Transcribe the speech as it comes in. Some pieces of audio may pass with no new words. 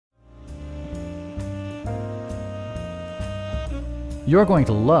You're going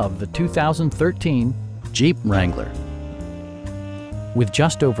to love the 2013 Jeep Wrangler. With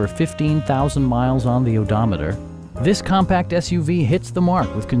just over 15,000 miles on the odometer, this compact SUV hits the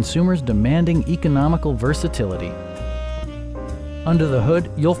mark with consumers demanding economical versatility. Under the hood,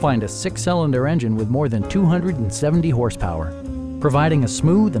 you'll find a 6-cylinder engine with more than 270 horsepower, providing a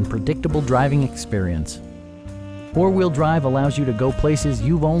smooth and predictable driving experience. Four-wheel drive allows you to go places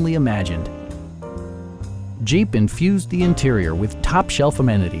you've only imagined. Jeep infused the interior with top-shelf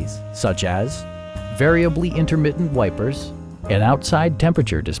amenities such as variably intermittent wipers, an outside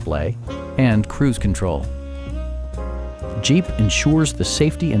temperature display, and cruise control. Jeep ensures the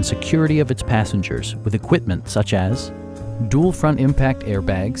safety and security of its passengers with equipment such as dual front impact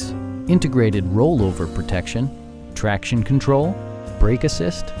airbags, integrated rollover protection, traction control, brake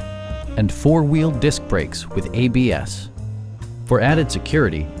assist, and four-wheel disc brakes with ABS. For added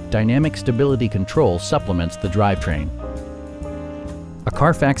security, dynamic stability control supplements the drivetrain. A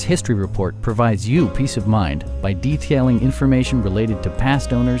Carfax history report provides you peace of mind by detailing information related to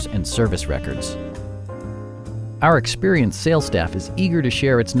past owners and service records. Our experienced sales staff is eager to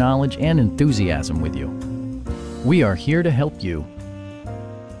share its knowledge and enthusiasm with you. We are here to help you.